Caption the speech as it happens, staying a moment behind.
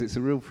It's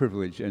a real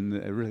privilege and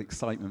a real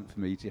excitement for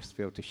me just to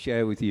be able to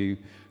share with you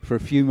for a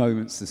few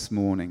moments this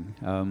morning.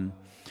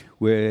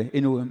 We're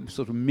in a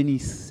sort of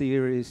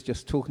mini-series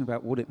just talking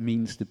about what it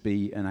means to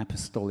be an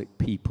apostolic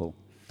people.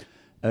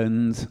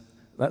 And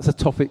that's a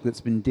topic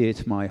that's been dear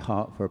to my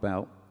heart for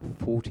about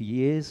 40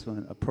 years,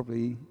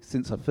 probably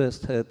since I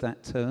first heard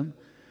that term.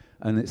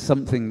 And it's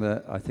something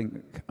that I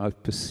think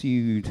I've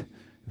pursued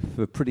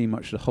for pretty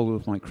much the whole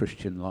of my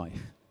Christian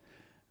life.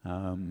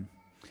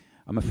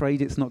 I'm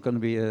afraid it's not going to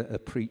be a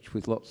preach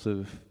with lots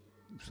of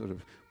sort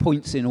of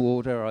points in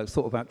order. I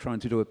thought about trying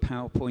to do a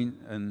PowerPoint,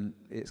 and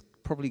it's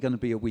probably going to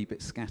be a wee bit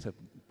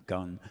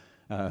scattergun.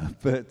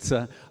 But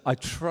I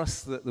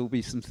trust that there'll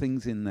be some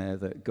things in there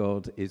that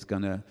God is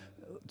going to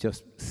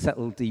just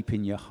settle deep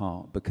in your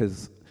heart,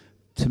 because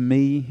to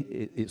me,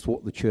 it's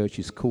what the church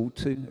is called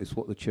to. It's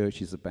what the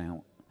church is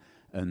about.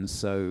 And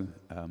so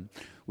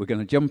we're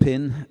going to jump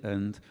in,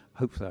 and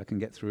hopefully I can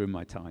get through in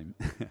my time.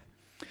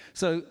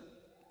 So,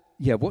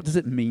 yeah, what does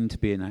it mean to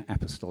be an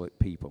apostolic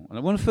people? And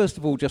I want to first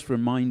of all just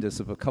remind us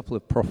of a couple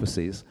of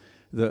prophecies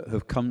that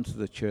have come to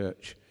the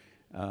church,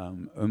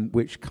 and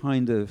which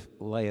kind of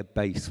lay a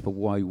base for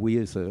why we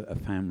as a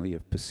family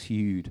have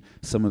pursued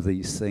some of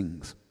these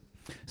things.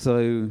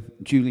 So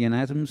Julian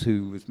Adams,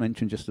 who was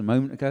mentioned just a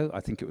moment ago, I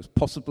think it was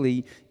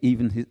possibly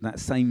even that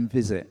same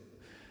visit,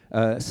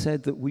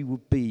 said that we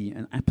would be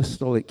an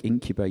apostolic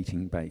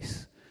incubating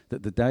base,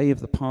 that the day of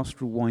the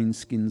pastoral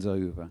wineskin's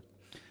over.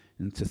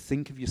 And to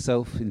think of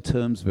yourself in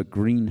terms of a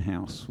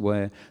greenhouse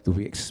where there'll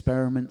be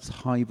experiments,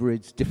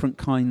 hybrids, different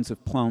kinds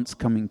of plants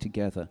coming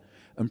together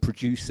and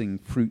producing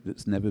fruit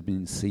that's never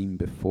been seen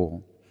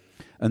before.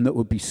 And that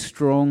would be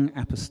strong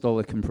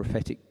apostolic and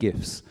prophetic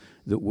gifts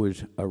that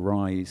would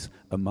arise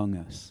among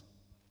us.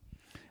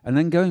 And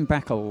then going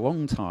back a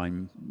long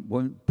time,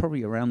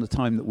 probably around the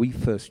time that we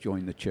first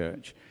joined the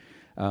church,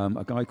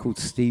 a guy called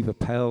Steve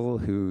Appel,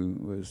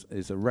 who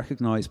is a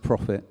recognized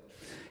prophet,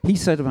 he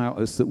said about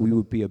us that we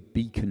would be a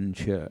beacon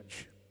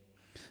church,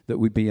 that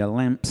we'd be a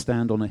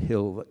lampstand on a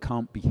hill that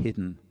can't be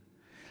hidden,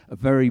 a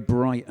very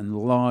bright and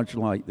large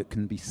light that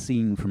can be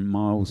seen from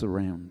miles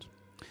around.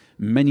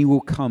 Many will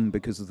come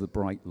because of the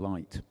bright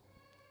light.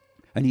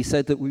 And he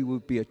said that we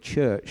would be a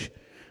church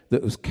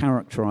that was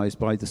characterized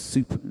by the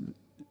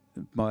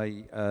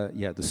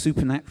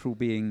supernatural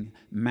being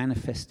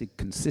manifested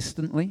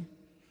consistently,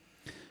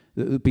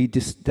 that would be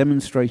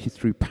demonstrated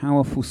through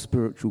powerful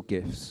spiritual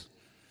gifts.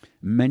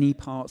 Many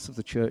parts of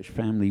the church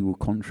family will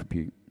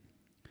contribute.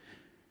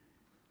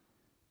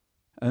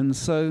 And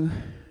so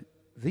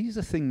these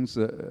are things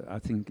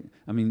that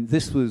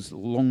this was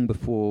long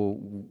before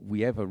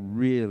we ever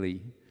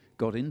really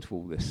got into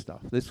all this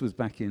stuff. This was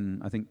back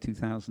in, I think,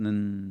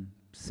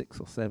 2006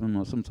 or 7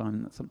 or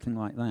something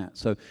like that.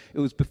 So it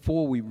was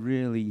before we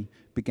really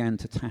began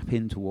to tap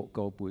into what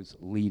God was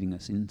leading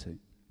us into.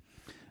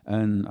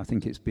 And I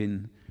think it's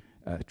been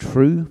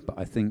true, but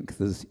I think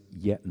there's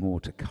yet more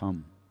to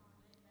come.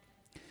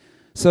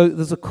 So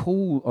there's a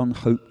call on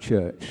Hope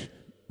Church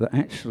that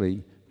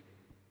actually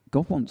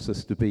God wants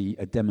us to be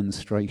a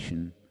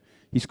demonstration.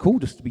 He's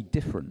called us to be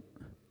different.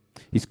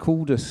 He's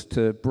called us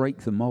to break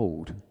the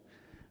mold.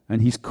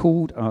 And he's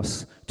called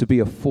us to be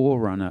a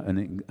forerunner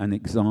and an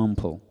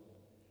example,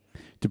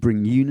 to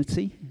bring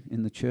unity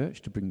in the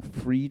church, to bring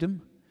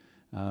freedom,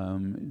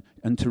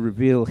 and to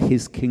reveal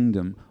his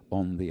kingdom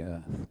on the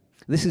earth.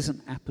 This is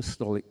an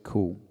apostolic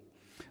call.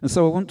 And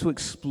so I want to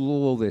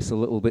explore this a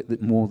little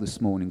bit more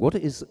this morning. What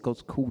it is that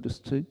God's called us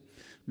to,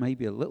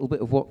 maybe a little bit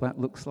of what that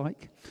looks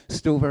like.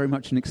 Still very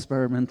much an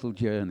experimental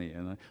journey,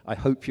 and I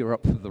hope you're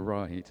up for the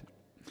ride.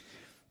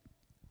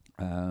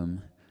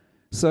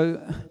 So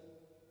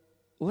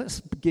let's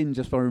begin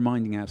just by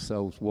reminding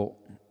ourselves what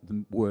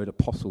the word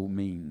apostle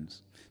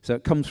means. So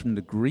it comes from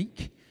the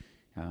Greek,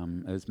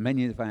 as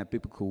many of our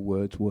biblical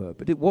words were.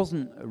 But it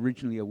wasn't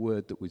originally a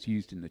word that was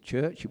used in the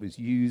church. It was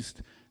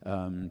used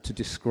to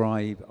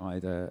describe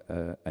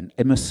either an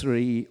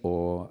emissary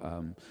or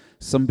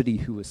somebody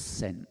who was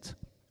sent.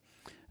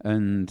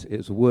 And it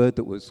was a word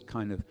that was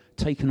kind of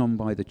taken on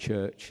by the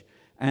church.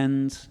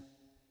 And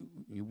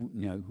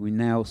we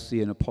now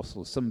see an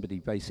apostle, somebody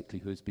basically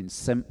who has been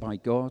sent by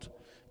God,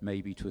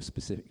 maybe to a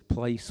specific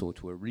place or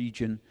to a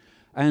region,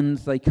 and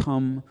they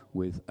come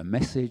with a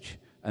message,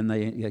 and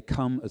they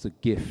come as a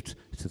gift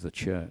to the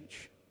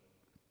church.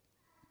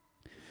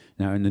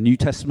 Now, in the New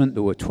Testament,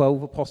 there were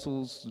 12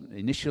 apostles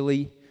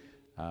initially,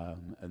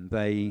 and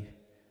they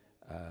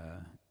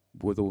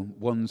were the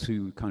ones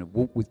who kind of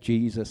walked with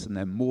Jesus, and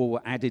then more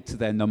were added to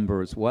their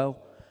number as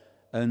well.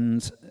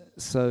 And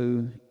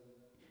so,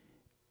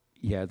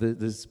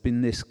 there's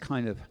been this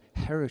kind of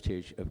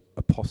heritage of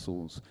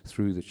apostles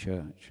through the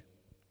church.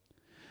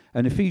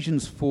 And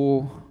Ephesians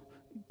 4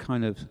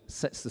 kind of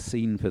sets the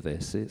scene for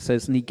this. It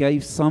says, and he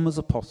gave some as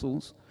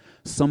apostles,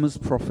 some as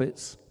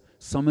prophets,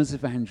 some as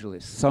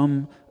evangelists,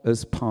 some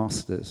as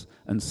pastors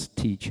and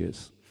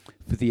teachers,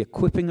 for the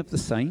equipping of the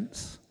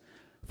saints,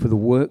 for the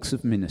works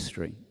of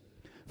ministry,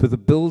 for the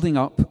building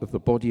up of the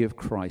body of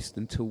Christ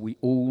until we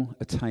all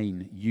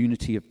attain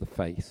unity of the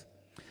faith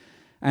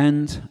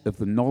and of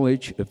the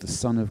knowledge of the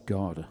Son of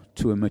God,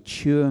 to a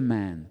mature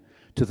man,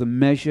 to the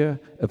measure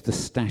of the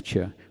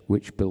stature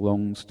which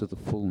belongs to the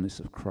fullness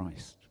of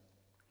Christ.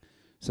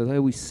 So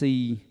there we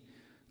see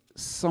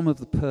some of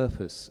the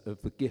purpose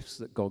of the gifts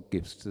that God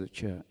gives to the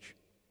church.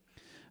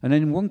 And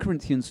then in 1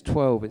 Corinthians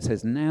 12 it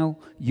says, "Now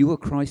you are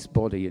Christ's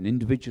body and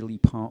individually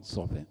parts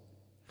of it.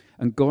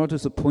 And God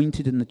has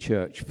appointed in the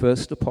church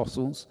first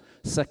apostles,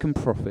 second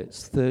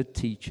prophets, third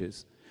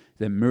teachers,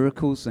 then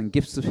miracles and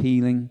gifts of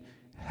healing,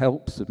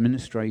 helps,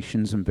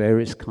 administrations, and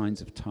various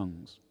kinds of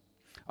tongues.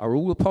 Are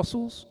all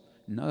apostles?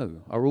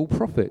 No. Are all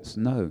prophets?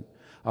 No.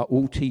 Are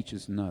all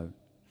teachers? No.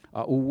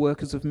 Are all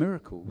workers of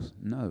miracles?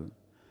 No.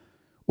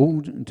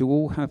 Do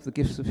all have the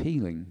gifts of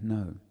healing?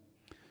 No.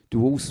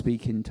 Do all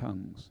speak in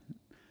tongues?"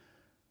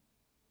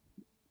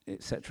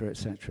 Etc.,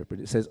 etc. But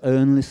it says,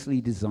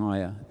 "Earnestly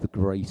desire the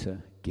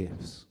greater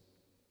gifts."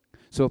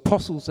 So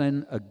apostles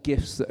then are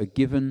gifts that are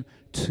given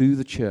to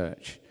the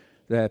church.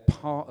 They're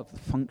part of the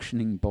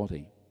functioning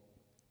body.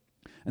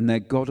 And they're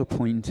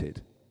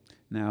God-appointed.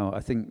 Now,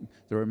 I think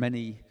there are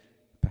many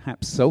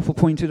perhaps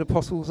self-appointed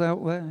apostles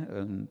out there,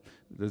 and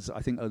there's, I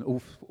think, an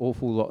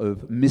awful lot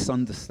of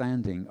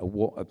misunderstanding of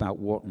about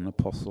what an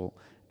apostle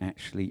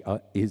actually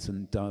is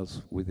and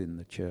does within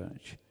the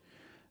church.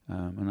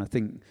 And I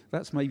think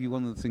that's maybe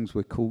one of the things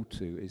we're called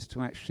to, is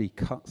to actually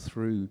cut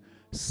through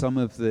some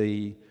of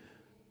the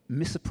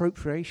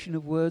misappropriation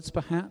of words,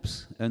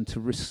 perhaps, and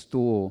to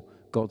restore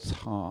God's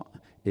heart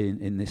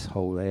in this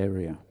whole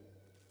area.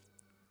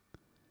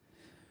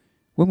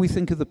 When we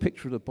think of the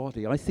picture of the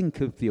body, I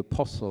think of the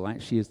apostle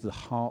actually as the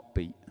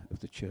heartbeat of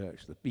the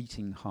church, the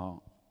beating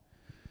heart.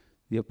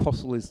 The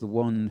apostle is the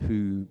one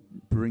who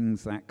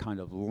brings that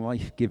kind of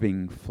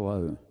life-giving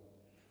flow.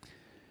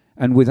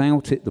 And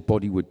without it, the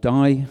body would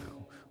die,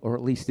 or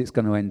at least it's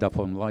going to end up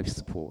on life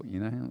support,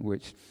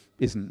 which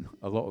isn't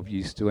a lot of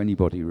use to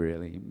anybody,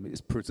 really.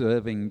 It's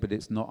preserving, but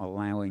it's not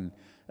allowing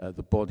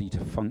the body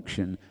to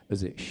function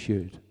as it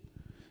should.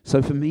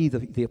 So for me,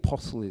 the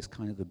apostle is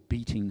kind of the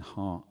beating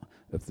heart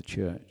of the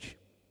church,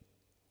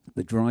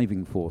 the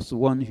driving force, the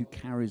one who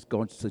carries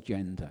God's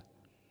agenda.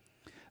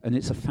 And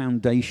it's a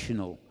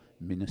foundational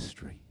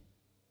ministry.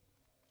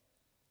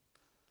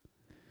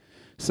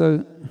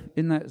 So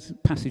in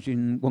that passage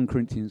in 1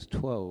 Corinthians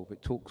 12,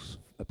 it talks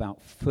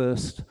about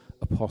first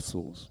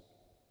apostles.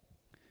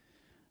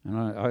 And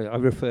I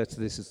refer to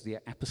this as the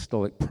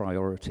apostolic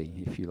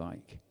priority, if you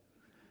like.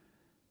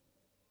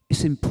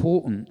 It's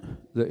important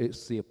that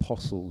it's the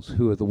apostles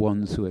who are the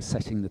ones who are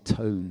setting the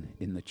tone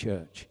in the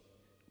church.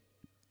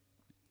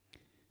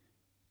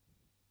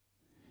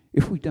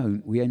 If we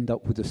don't, we end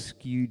up with a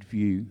skewed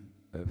view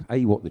of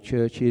A, what the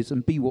church is,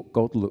 and B, what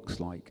God looks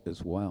like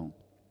as well.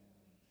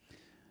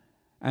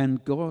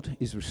 And God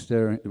is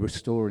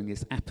restoring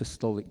this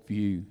apostolic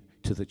view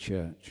to the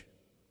church.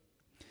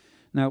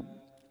 Now,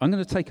 I'm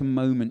going to take a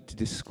moment to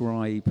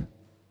describe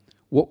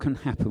what can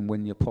happen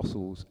when the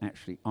apostles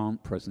actually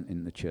aren't present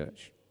in the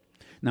church.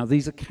 Now,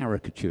 these are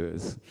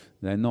caricatures.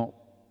 They're not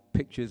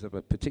pictures of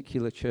a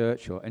particular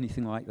church or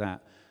anything like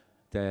that.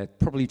 They're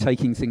probably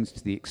taking things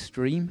to the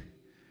extreme.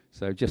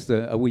 So just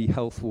a wee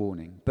health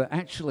warning. But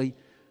actually,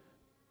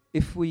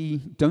 if we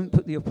don't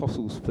put the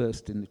apostles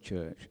first in the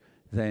church,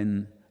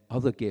 then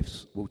other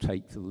gifts will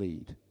take the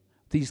lead.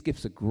 These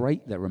gifts are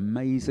great, they're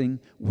amazing,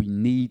 we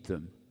need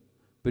them.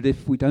 But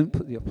if we don't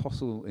put the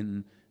apostle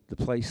in the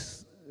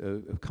place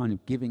of kind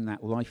of giving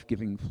that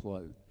life-giving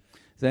flow,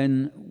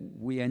 then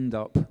we end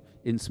up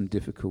in some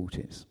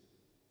difficulties.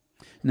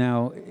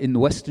 Now, in the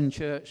Western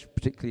church,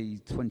 particularly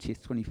 20th,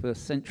 21st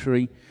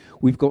century,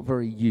 we've got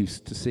very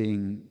used to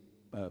seeing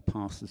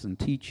pastors and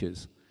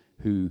teachers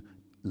who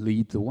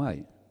lead the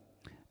way.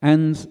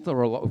 And there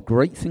are a lot of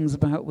great things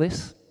about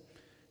this.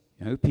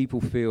 People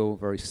feel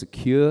very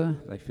secure,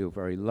 they feel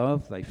very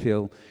loved, they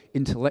feel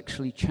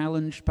intellectually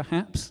challenged,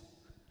 perhaps,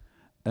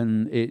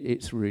 and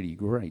it's really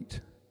great.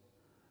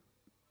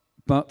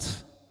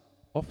 But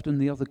often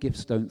the other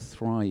gifts don't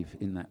thrive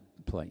in that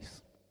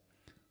place.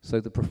 So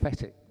the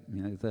prophetic,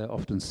 they're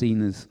often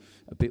seen as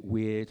a bit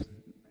weird,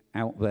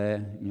 out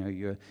there.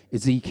 Your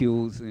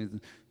Ezekiel's,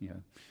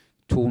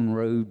 torn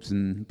robes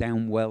and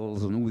down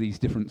wells and all these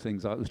different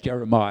things. It was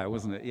Jeremiah,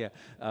 wasn't it? Yeah.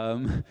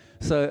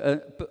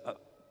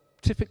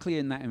 Typically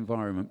in that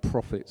environment,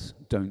 prophets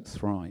don't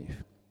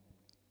thrive.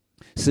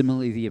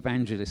 Similarly, the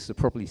evangelists are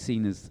probably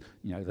seen as,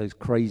 those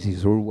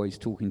crazies who are always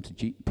talking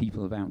to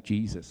people about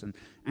Jesus and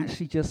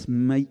actually just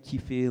make you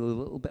feel a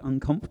little bit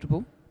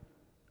uncomfortable.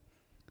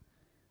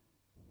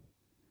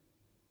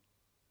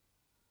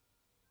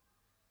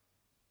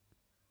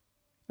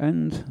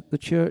 And the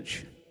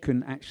church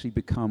can actually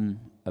become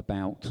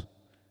about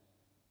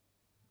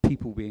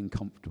people being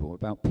comfortable,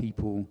 about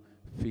people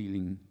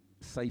feeling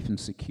safe and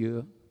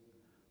secure.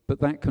 But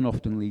that can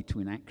often lead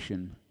to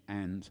inaction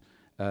and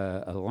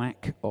a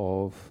lack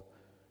of,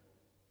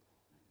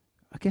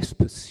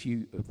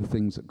 pursuit of the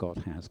things that God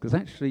has. Because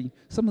actually,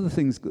 some of the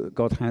things that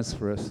God has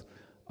for us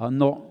are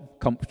not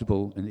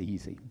comfortable and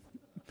easy.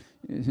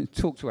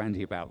 Talk to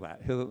Andy about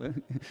that.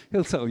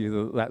 He'll tell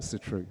you that that's the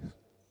truth.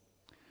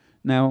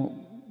 Now,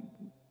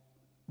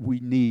 we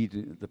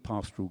need the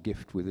pastoral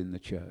gift within the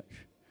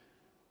church.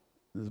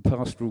 The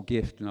pastoral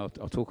gift, and I'll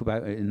talk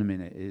about it in a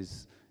minute,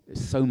 is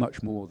so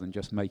much more than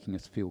just making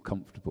us feel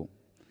comfortable.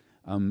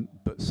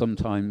 But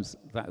sometimes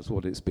that's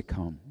what it's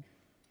become.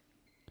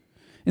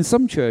 In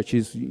some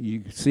churches,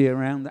 you see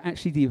around that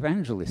actually the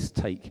evangelists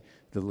take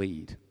the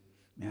lead.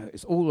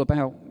 It's all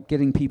about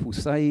getting people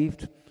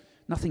saved.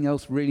 Nothing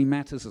else really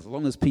matters as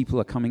long as people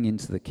are coming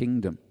into the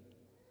kingdom.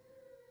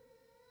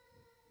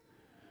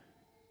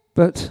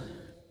 But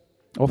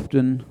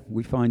often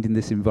we find in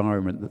this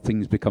environment that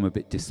things become a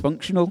bit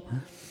dysfunctional.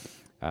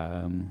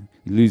 You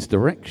lose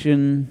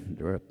direction.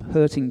 There are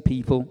hurting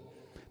people.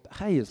 But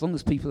hey, as long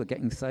as people are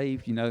getting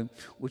saved,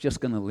 we're just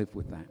going to live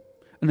with that.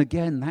 And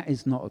again, that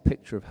is not a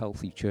picture of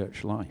healthy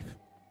church life.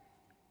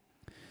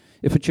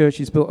 If a church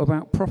is built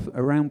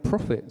around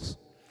profits,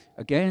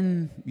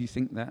 again, you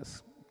think that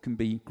can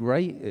be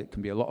great. It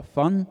can be a lot of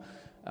fun.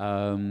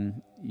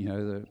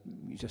 You're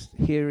just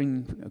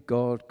hearing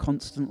God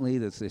constantly.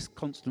 There's this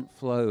constant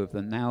flow of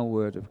the now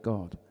word of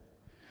God.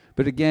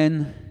 But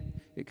again,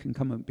 it can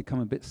become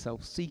a bit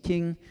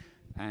self-seeking,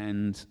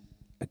 and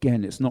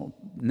again, it's not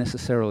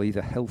necessarily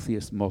the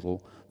healthiest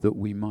model that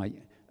we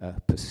might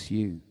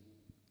pursue.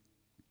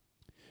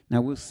 Now,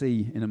 we'll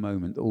see in a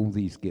moment that all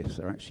these gifts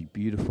are actually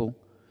beautiful.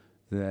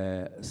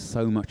 They're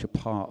so much a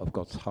part of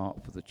God's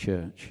heart for the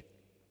church.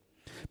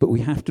 But we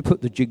have to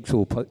put the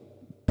jigsaw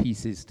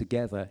pieces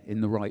together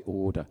in the right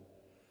order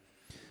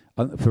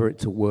for it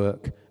to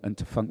work and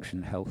to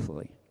function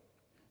healthily.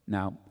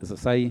 Now, as I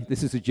say,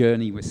 this is a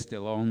journey we're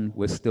still on,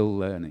 we're still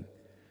learning.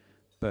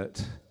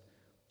 But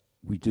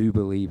we do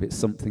believe it's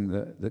something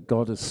that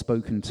God has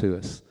spoken to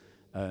us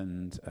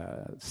and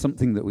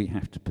something that we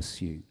have to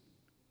pursue.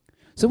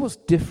 So what's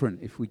different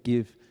if we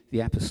give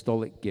the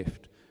apostolic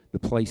gift the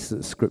place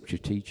that Scripture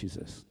teaches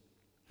us?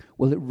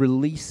 Well, it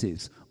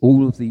releases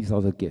all of these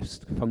other gifts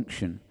to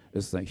function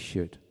as they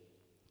should.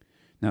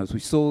 Now, as we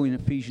saw in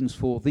Ephesians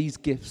 4, these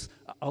gifts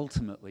are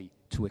ultimately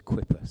to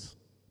equip us.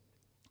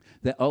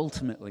 They're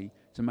ultimately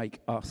to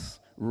make us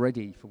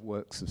ready for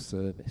works of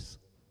service.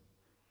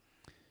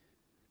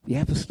 The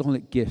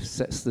apostolic gift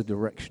sets the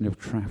direction of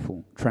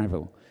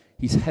travel.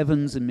 He's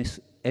heaven's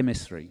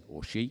emissary,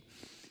 or she,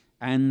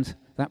 and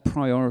that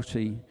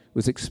priority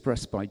was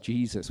expressed by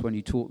Jesus when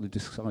he taught the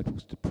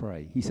disciples to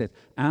pray. He said,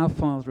 "Our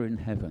Father in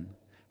heaven,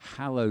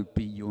 hallowed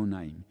be your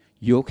name.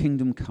 Your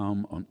kingdom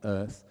come on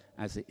earth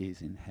as it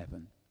is in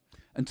heaven."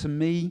 And to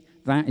me,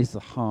 that is the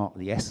heart,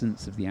 the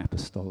essence of the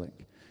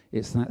apostolic.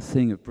 It's that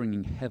thing of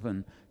bringing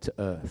heaven to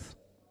earth.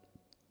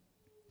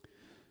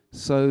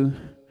 So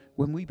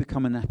when we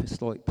become an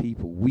apostolic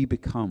people, we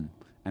become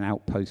an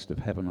outpost of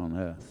heaven on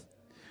earth.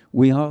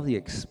 We are the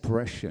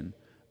expression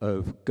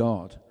of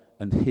God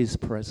and his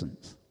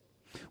presence.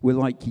 We're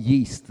like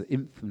yeast that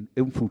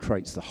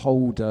infiltrates the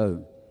whole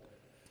dough.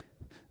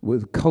 Where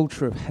the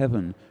culture of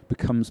heaven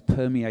becomes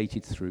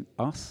permeated through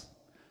us,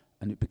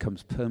 and it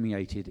becomes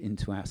permeated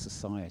into our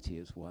society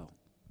as well.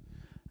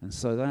 And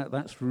so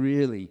that's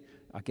really,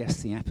 I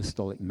guess, the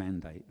apostolic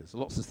mandate. There's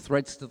lots of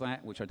threads to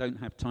that, which I don't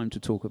have time to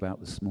talk about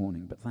this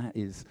morning, but that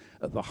is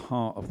at the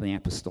heart of the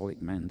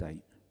apostolic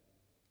mandate.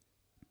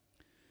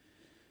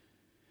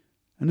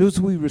 And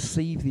as we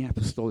receive the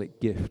apostolic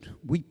gift,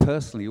 we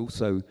personally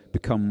also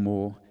become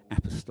more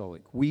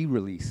apostolic. We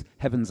release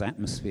heaven's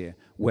atmosphere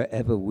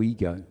wherever we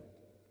go.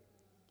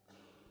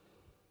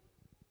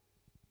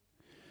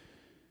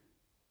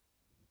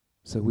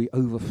 So we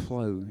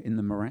overflow in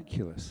the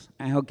miraculous.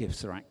 Our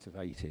gifts are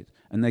activated,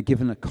 and they're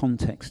given a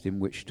context in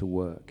which to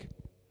work.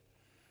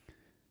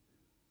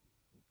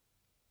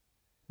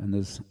 And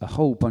there's a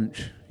whole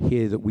bunch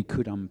here that we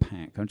could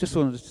unpack. I just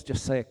wanted to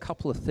say a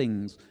couple of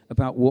things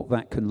about what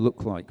that can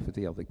look like for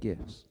the other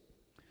gifts.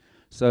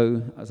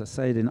 So, as I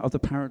said, in other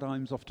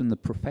paradigms, often the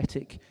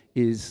prophetic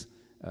is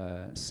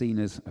seen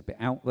as a bit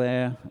out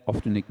there,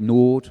 often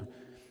ignored.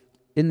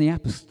 In the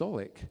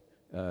apostolic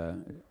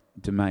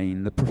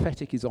domain, the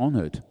prophetic is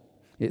honored.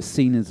 It's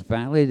seen as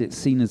valid. It's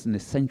seen as an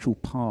essential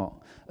part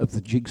of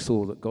the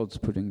jigsaw that God's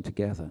putting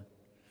together.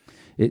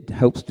 It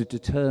helps to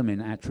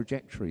determine our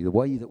trajectory, the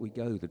way that we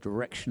go, the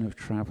direction of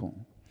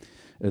travel.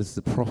 As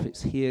the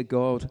prophets hear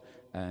God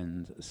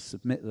and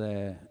submit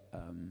their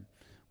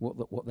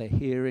what they're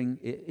hearing,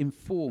 it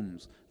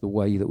informs the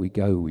way that we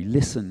go. We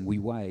listen, we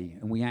weigh,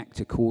 and we act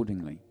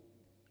accordingly.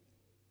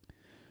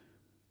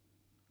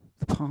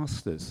 The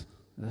pastors,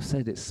 as I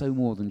said, it's so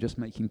more than just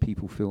making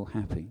people feel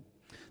happy.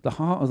 The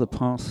heart of the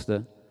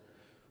pastor,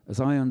 as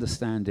I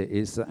understand it,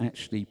 is that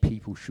actually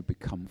people should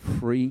become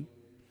free,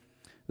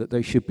 that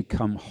they should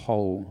become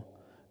whole,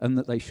 and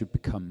that they should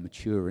become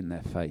mature in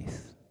their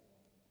faith.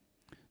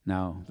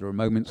 Now, there are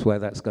moments where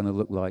that's going to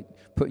look like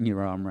putting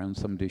your arm around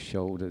somebody's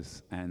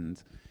shoulders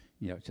and,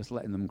 just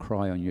letting them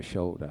cry on your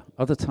shoulder.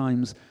 Other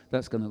times,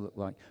 that's going to look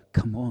like,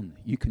 come on,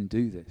 you can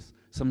do this.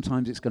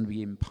 Sometimes it's going to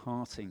be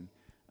imparting,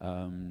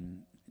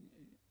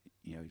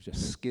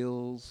 just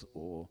skills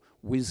or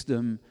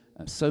wisdom,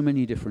 so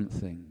many different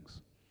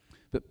things.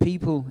 But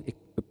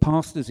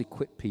pastors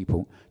equip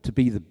people to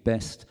be the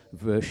best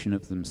version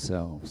of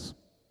themselves.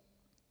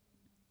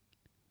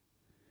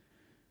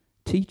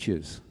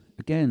 Teachers,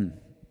 again,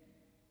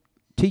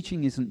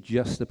 teaching isn't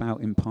just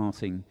about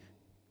imparting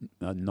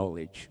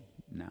knowledge.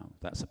 Now,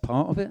 that's a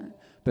part of it,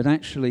 but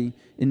actually,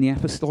 in the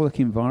apostolic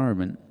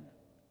environment,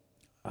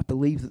 I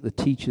believe that the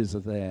teachers are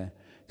there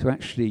to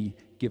actually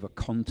give a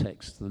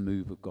context to the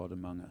move of God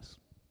among us.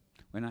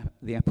 When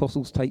the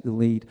apostles take the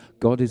lead,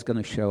 God is going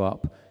to show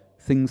up.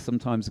 Things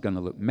sometimes are going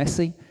to look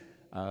messy,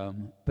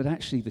 but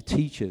actually the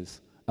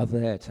teachers are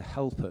there to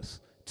help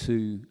us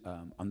to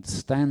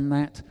understand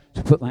that,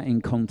 to put that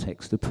in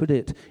context, to put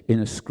it in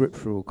a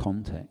scriptural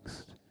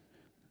context.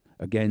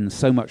 Again,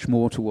 so much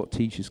more to what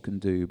teachers can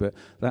do, but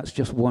that's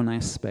just one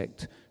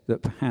aspect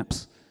that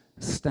perhaps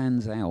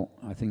stands out,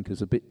 I think,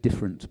 as a bit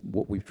different from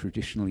what we've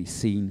traditionally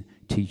seen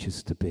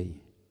teachers to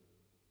be.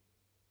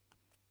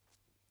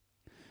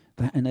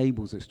 That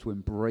enables us to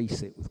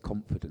embrace it with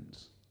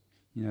confidence.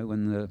 You know,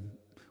 when the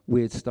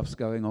weird stuff's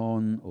going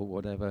on or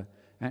whatever,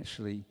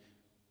 actually,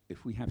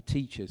 if we have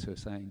teachers who are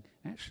saying,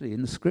 actually,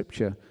 in the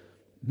scripture,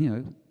 you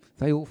know,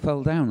 they all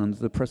fell down under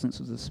the presence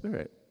of the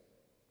Spirit.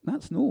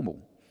 That's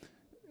normal.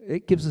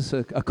 It gives us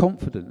a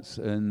confidence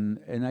and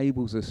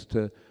enables us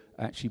to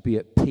actually be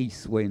at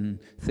peace when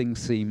things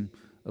seem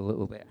a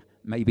little bit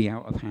maybe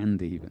out of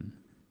hand even.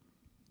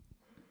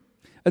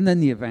 And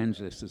then the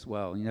evangelist as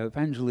well. You know,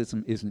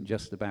 evangelism isn't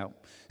just about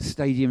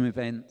stadium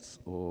events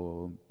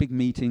or big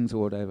meetings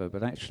or whatever,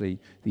 but actually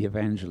the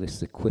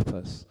evangelists equip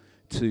us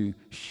to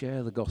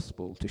share the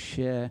gospel, to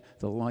share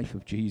the life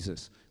of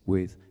Jesus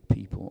with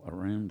people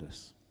around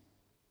us.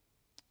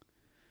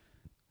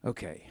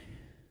 Okay.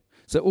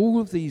 So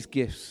all of these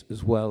gifts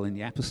as well in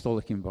the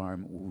apostolic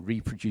environment will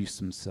reproduce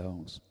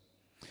themselves.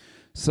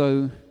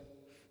 So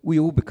we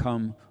all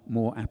become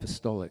more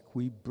apostolic.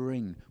 We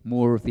bring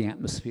more of the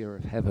atmosphere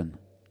of heaven.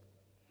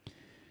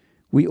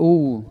 We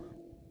all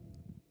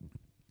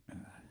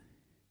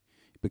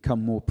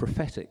become more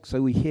prophetic.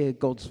 So we hear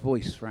God's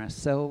voice for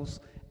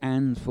ourselves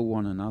and for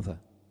one another.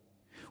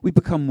 We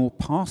become more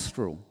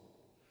pastoral.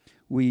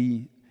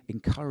 We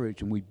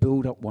encourage and we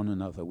build up one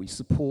another. We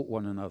support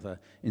one another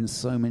in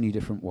so many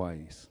different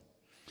ways.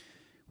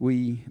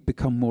 We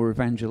become more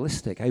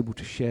evangelistic, able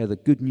to share the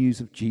good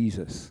news of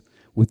Jesus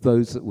with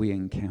those that we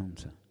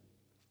encounter.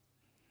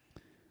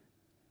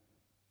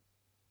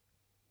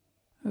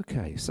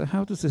 Okay, so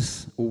how does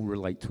this all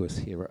relate to us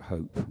here at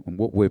Hope and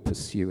what we're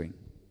pursuing?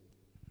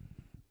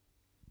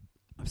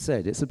 I've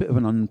said it's a bit of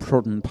an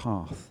untrodden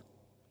path.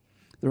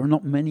 There are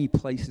not many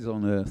places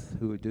on earth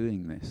who are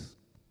doing this.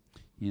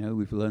 You know,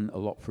 we've learned a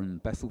lot from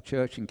Bethel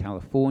Church in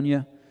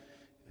California,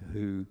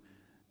 who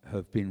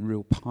have been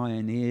real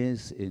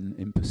pioneers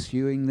in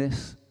pursuing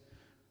this.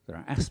 There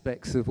are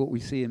aspects of what we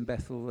see in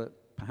Bethel that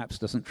perhaps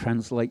doesn't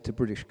translate to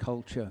British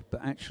culture,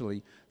 but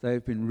actually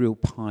they've been real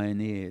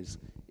pioneers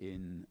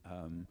in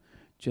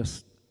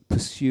just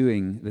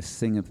pursuing this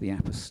thing of the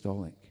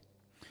apostolic.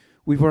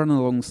 We've run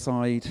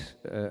alongside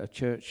a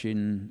church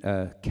in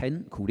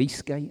Kent called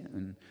Eastgate,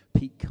 and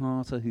Pete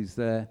Carter, who's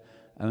there,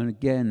 and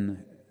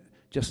again,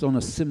 just on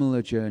a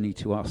similar journey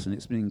to us, and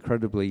it's been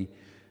incredibly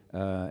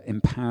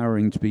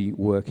empowering to be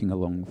working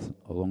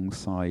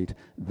alongside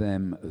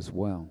them as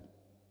well.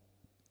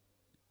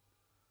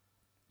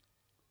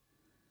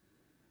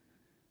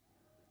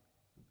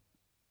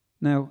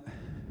 Now,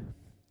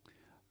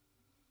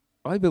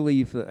 I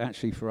believe that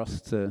actually for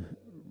us to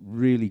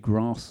really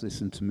grasp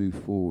this and to move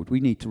forward, we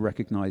need to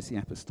recognize the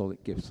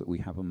apostolic gifts that we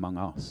have among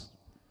us.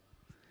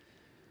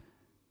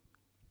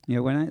 You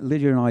know, when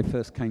Lydia and I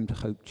first came to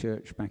Hope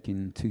Church back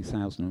in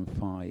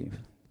 2005,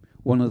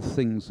 one of the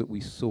things that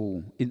we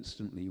saw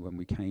instantly when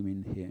we came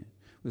in here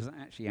was that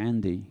actually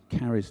Andy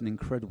carries an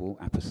incredible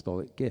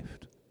apostolic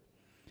gift.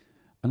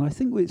 And I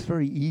think it's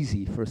very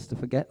easy for us to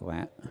forget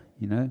that,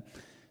 you know.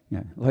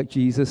 Yeah, like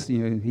Jesus, you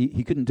know,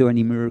 he couldn't do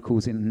any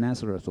miracles in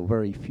Nazareth, or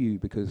very few,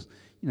 because,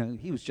 you know,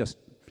 he was just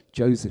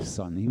Joseph's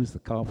son. He was the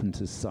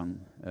carpenter's son,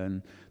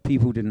 and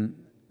people didn't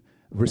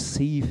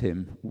receive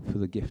him for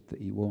the gift that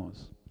he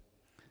was.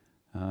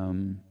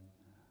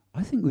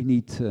 I think we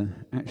need to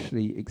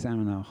actually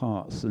examine our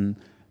hearts and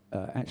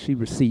actually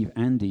receive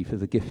Andy for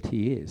the gift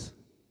he is.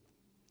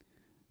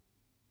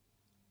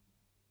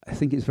 I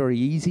think it's very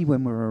easy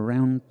when we're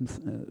around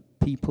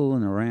people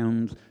and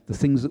around the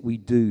things that we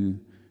do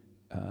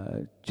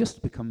just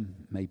to become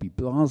maybe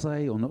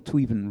blasé, or not to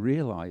even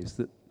realize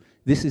that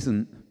this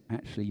isn't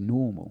actually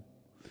normal.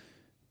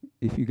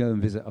 If you go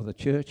and visit other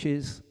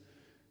churches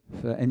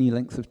for any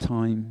length of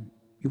time,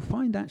 you'll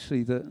find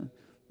actually that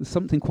there's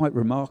something quite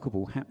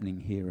remarkable happening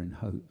here in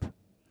Hope.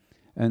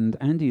 And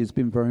Andy has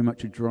been very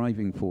much a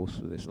driving force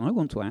for this. And I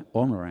want to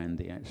honor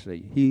Andy,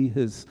 actually. He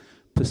has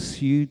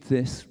pursued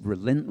this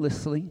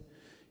relentlessly.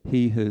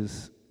 He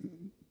has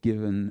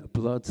given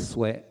blood,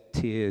 sweat,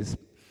 tears,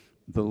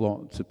 the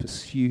lot to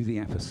pursue the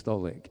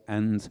apostolic.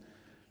 And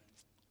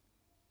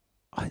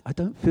I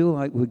don't feel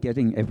like we're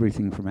getting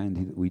everything from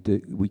Andy that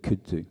we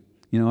could do.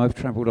 You know, I've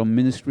traveled on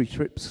ministry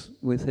trips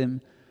with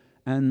him,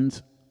 and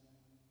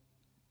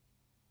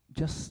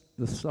just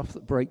the stuff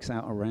that breaks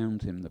out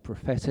around him, the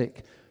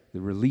prophetic,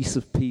 the release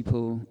of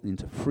people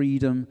into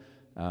freedom,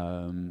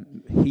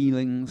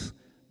 healings,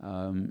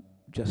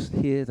 just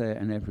here, there,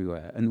 and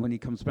everywhere. And when he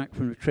comes back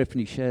from the trip and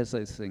he shares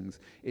those things,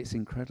 it's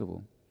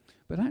incredible.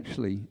 But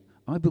actually,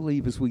 I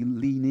believe as we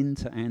lean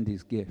into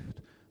Andy's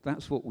gift,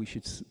 that's what we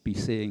should be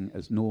seeing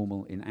as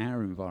normal in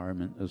our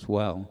environment as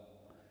well.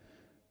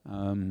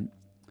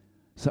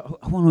 So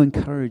I want to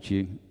encourage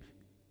you.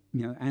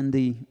 You know,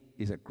 Andy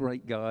is a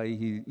great guy.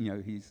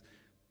 He's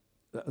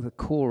at the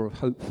core of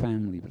Hope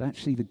Family. But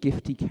actually, the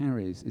gift he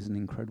carries is an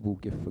incredible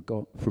gift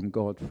from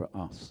God for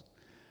us.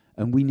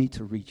 And we need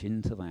to reach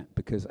into that,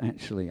 because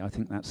actually, I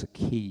think that's a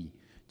key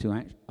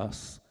to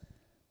us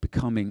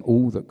becoming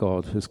all that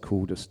God has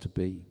called us to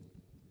be.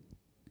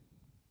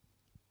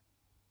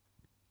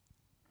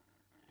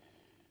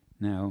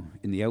 Now,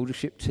 in the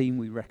eldership team,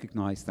 we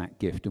recognize that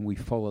gift and we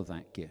follow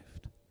that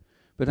gift.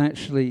 But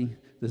actually,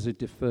 there's a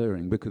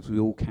differing, because we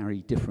all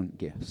carry different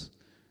gifts.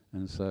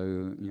 And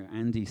so,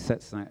 Andy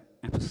sets that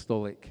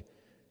apostolic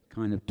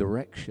kind of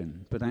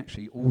direction, but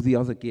actually all the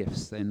other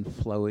gifts then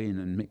flow in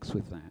and mix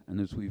with that. And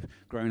as we've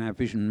grown our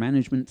vision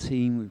management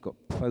team, we've got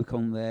folk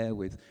on there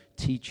with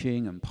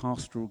teaching and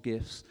pastoral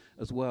gifts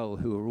as well,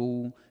 who are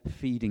all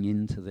feeding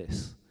into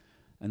this.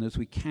 And as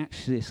we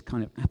catch this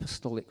kind of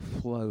apostolic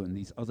flow and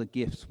these other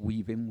gifts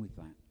weave in with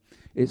that,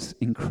 it's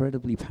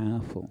incredibly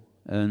powerful.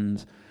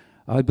 And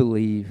I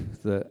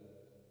believe that,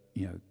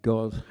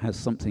 God has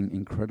something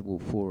incredible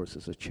for us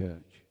as a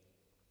church.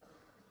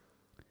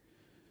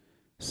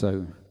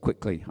 So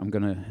quickly, I'm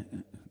going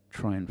to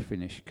try and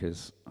finish,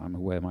 because I'm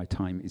aware my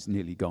time is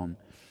nearly gone.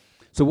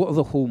 So what are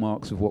the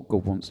hallmarks of what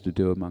God wants to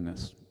do among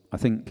us? I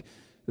think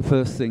the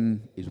first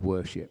thing is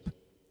worship.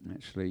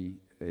 Actually,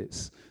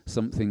 it's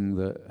something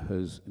that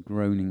has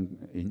grown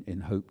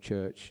in Hope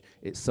Church.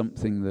 It's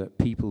something that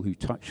people who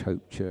touch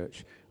Hope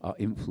Church are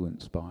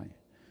influenced by.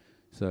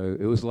 So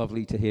it was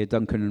lovely to hear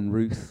Duncan and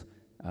Ruth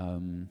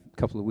a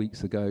couple of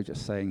weeks ago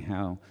just saying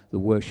how the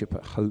worship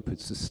at Hope had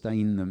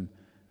sustained them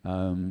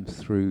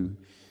through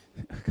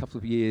a couple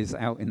of years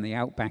out in the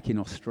outback in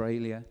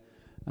Australia.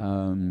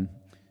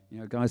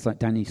 Guys like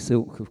Danny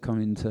Silk have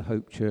come into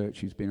Hope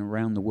Church, who's been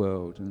around the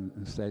world,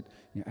 and said,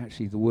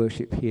 actually the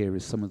worship here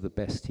is some of the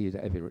best he had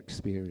ever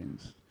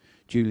experienced.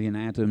 Julian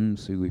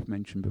Adams, who we've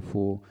mentioned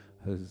before,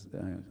 has,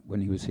 when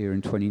he was here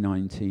in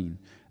 2019,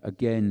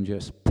 again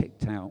just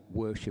picked out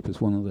worship as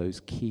one of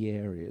those key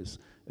areas,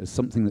 as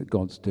something that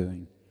God's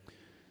doing.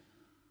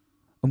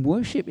 And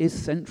worship is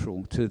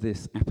central to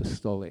this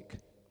apostolic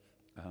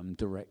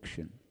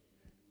direction,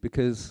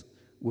 because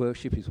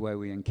worship is where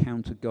we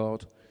encounter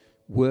God.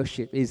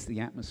 Worship is the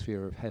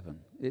atmosphere of heaven.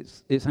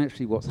 It's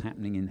actually what's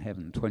happening in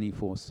heaven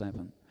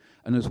 24/7.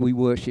 And as we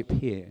worship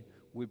here,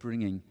 we're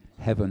bringing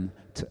heaven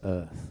to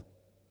earth.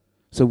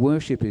 So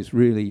worship is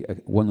really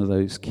one of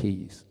those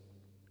keys.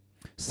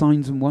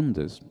 Signs and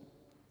wonders.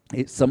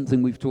 It's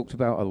something we've talked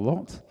about a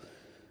lot.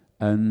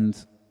 And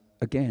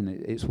again,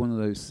 it's one of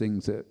those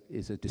things that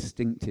is a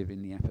distinctive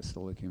in the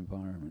apostolic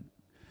environment.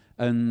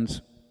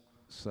 And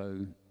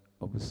so,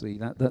 obviously,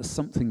 that's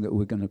something that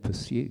we're going to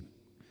pursue.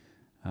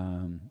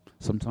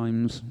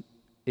 Sometimes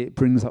it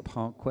brings up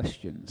hard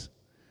questions.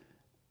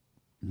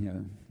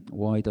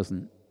 Why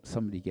doesn't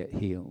somebody get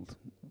healed?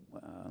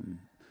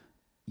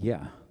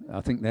 I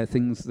think there are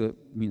things that,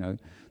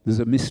 there's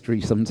a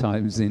mystery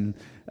sometimes in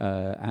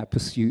our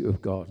pursuit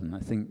of God. And I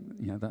think,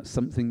 that's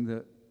something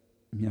that,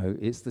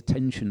 it's the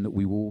tension that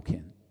we walk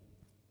in.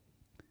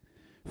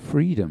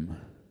 Freedom.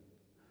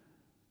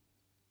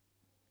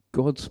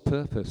 God's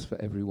purpose for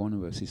every one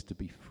of us is to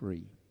be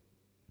free.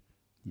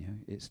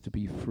 It's to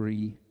be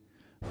free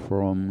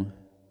from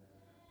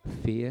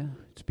fear,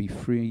 to be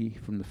free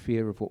from the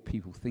fear of what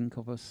people think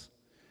of us,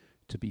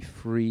 to be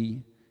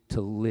free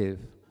to live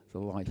the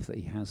life that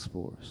he has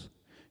for us,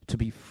 to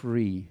be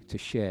free to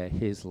share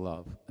his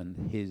love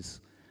and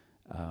his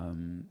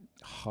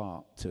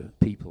heart to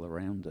people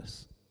around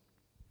us.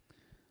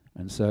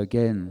 And so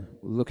again,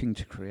 we're looking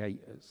to create,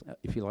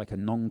 if you like, a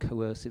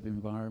non-coercive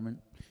environment.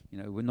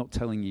 We're not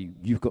telling you,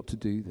 you've got to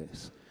do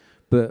this.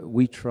 But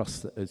we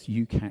trust that as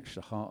you catch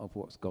the heart of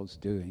what God's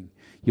doing,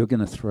 you're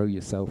going to throw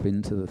yourself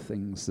into the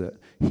things that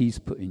he's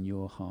put in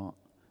your heart.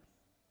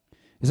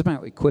 It's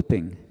about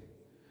equipping.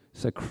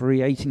 So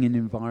creating an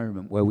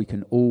environment where we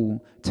can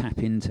all tap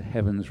into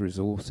heaven's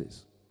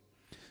resources.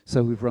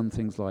 So we've run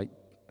things like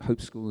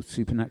Hope School of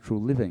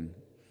Supernatural Living.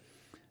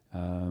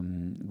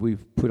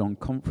 We've put on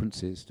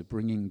conferences to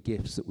bring in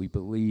gifts that we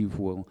believe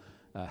will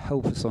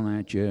help us on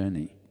our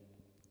journey.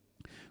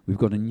 We've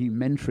got a new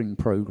mentoring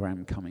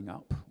program coming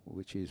up,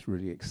 which is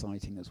really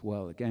exciting as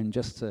well. Again,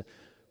 just to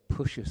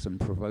push us and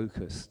provoke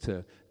us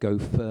to go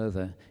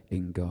further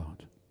in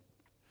God.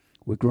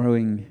 We're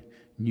growing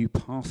new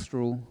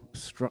pastoral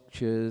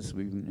structures.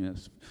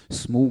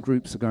 Small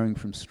groups are going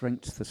from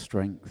strength to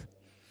strength.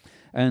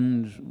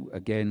 And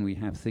again, we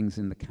have things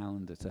in the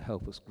calendar to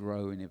help us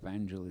grow in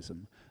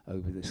evangelism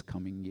over this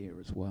coming year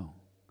as well.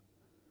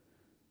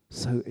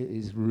 So it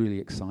is really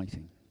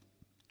exciting.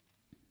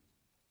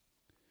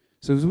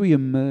 So as we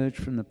emerge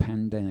from the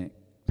pandemic,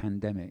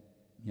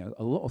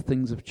 a lot of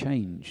things have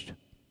changed.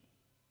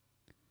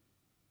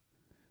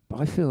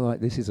 But I feel like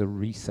this is a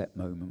reset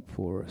moment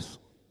for us.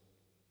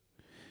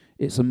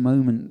 It's a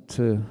moment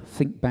to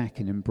think back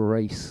and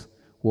embrace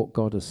what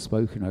God has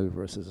spoken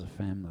over us as a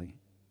family.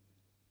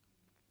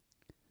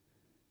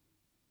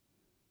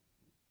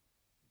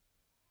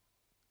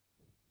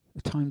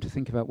 A time to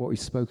think about what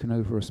He's spoken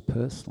over us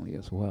personally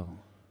as well.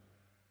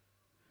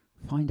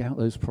 Find out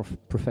those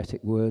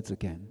prophetic words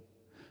again.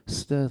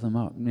 Stir them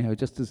up.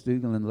 Just as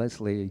Dougal and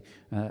Leslie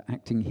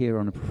acting here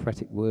on a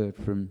prophetic word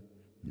from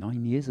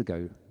 9 years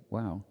ago.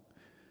 Wow.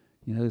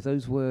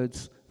 Those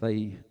words,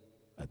 they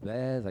are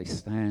there, they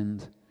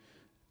stand,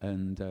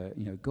 and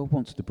God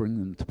wants to bring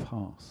them to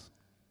pass.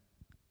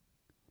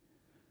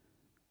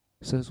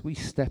 So as we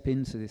step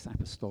into this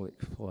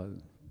apostolic flow,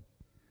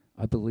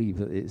 I believe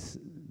that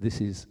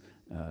this is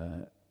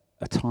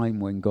a time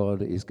when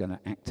God is going to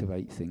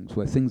activate things,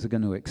 where things are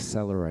going to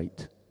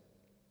accelerate.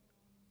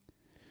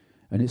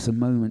 And it's a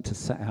moment to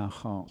set our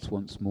hearts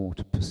once more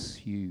to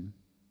pursue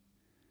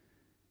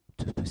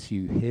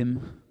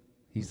Him.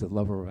 He's the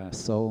lover of our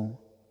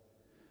soul.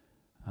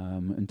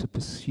 And to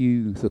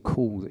pursue the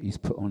call that He's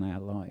put on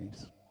our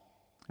lives.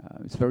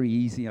 It's very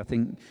easy, I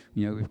think.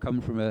 We've come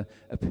from a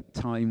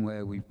time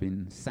where we've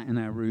been sat in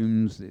our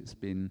rooms. It's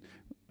been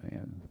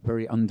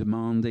very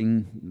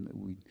undemanding.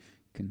 We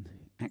can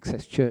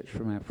access church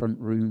from our front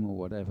room or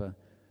whatever.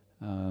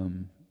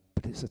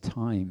 But it's a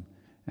time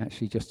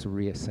actually just to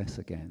reassess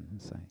again and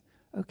say,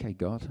 okay,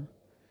 God,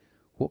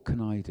 what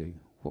can I do?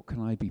 What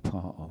can I be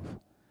part of?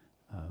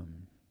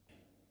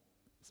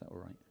 Is that all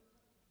right?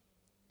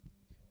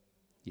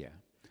 Yeah.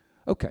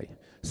 Okay.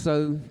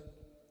 So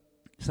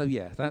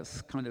yeah,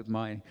 that's kind of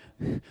my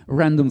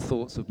random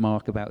thoughts of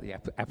Mark about the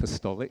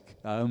apostolic.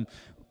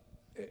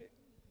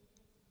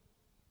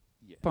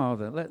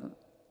 Father,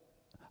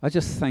 I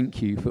just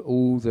thank you for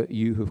all that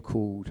you have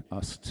called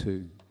us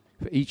to,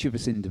 for each of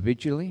us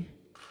individually.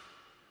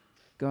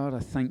 God, I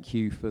thank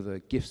you for the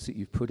gifts that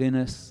you've put in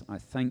us. I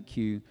thank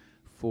you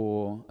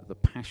for the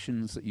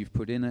passions that you've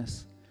put in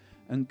us.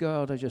 And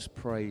God, I just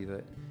pray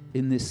that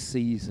in this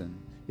season,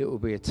 it will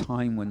be a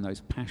time when those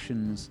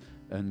passions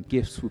and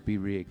gifts will be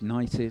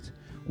reignited,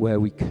 where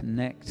we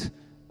connect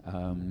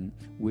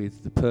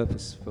with the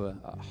purpose for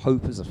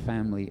hope as a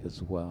family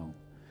as well.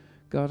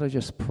 God, I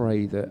just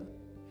pray that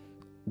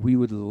we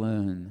would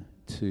learn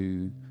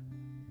to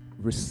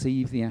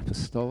receive the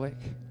apostolic,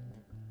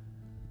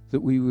 that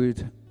we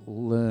would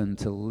learn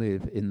to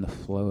live in the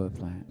flow of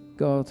that.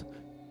 God,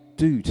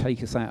 do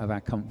take us out of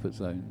our comfort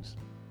zones.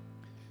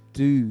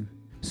 Do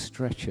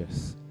stretch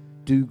us.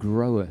 Do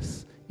grow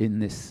us in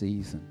this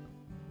season.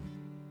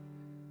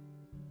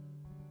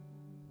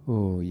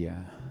 Oh,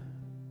 yeah.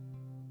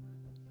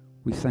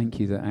 We thank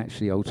you that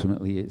actually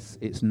ultimately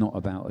it's not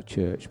about a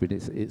church, but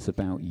it's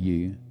about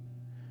you.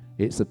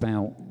 It's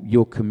about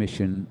your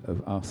commission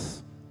of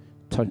us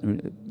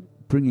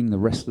bringing the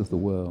rest of the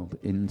world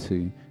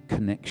into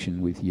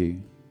connection with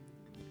you.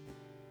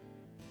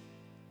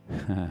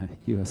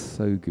 You are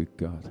so good,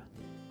 God.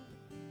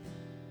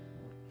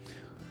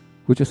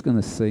 We're just going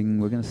to sing.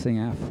 We're going to sing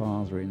Our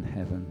Father in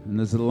Heaven. And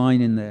there's a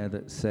line in there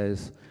that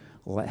says,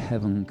 let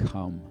heaven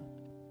come.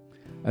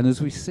 And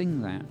as we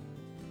sing that,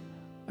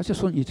 I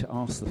just want you to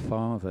ask the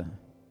Father,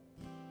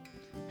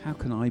 how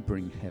can I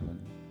bring heaven?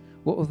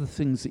 What are the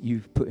things that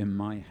you've put in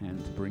my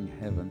hand to bring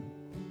heaven?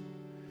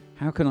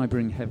 How can I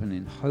bring heaven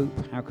in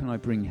hope? How can I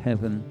bring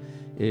heaven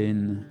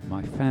in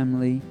my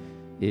family,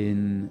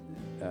 in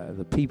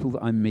the people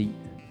that I meet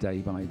day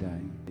by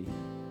day?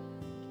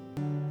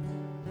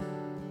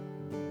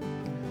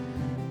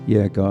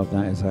 Yeah, God,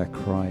 that is our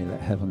cry. Let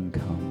heaven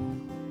come.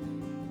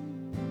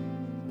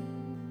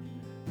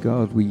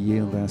 God, we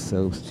yield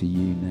ourselves to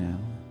you now.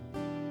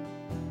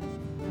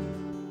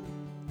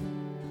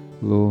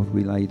 Lord,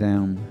 we lay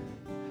down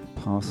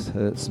past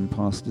hurts and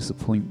past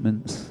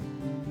disappointments,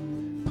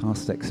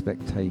 past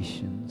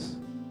expectations,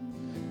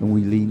 and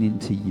we lean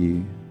into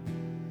you.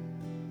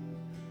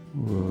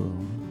 Whoa.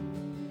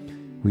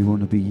 We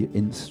want to be your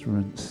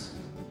instruments.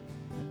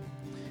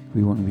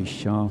 We want to be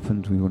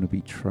sharpened. We want to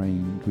be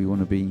trained. We want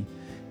to be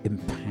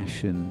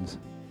impassioned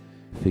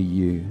for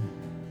you.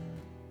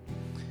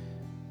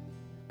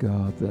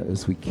 God, that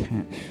as we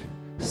catch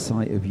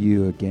sight of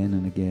you again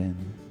and again,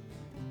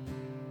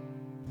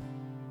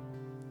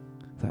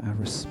 that our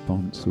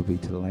response will be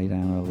to lay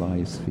down our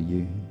lives for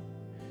you.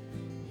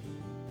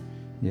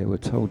 Yeah, we're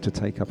told to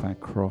take up our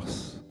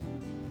cross.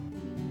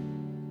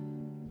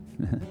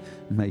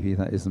 Maybe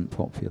that isn't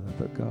popular,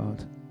 but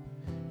God,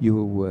 you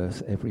are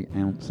worth every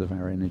ounce of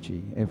our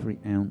energy, every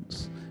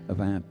ounce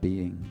of our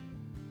being,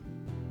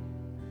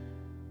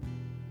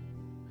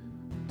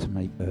 to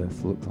make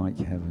earth look like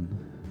heaven.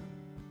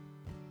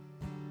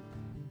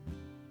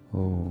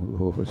 Oh,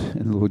 Lord,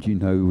 and Lord, you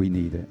know we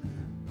need it.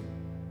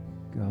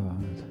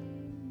 God.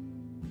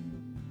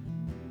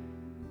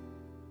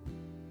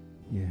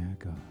 Yeah,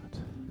 God.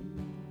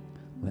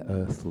 Let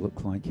earth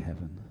look like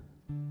heaven.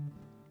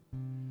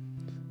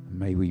 And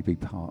may we be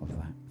part of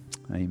that.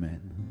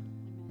 Amen.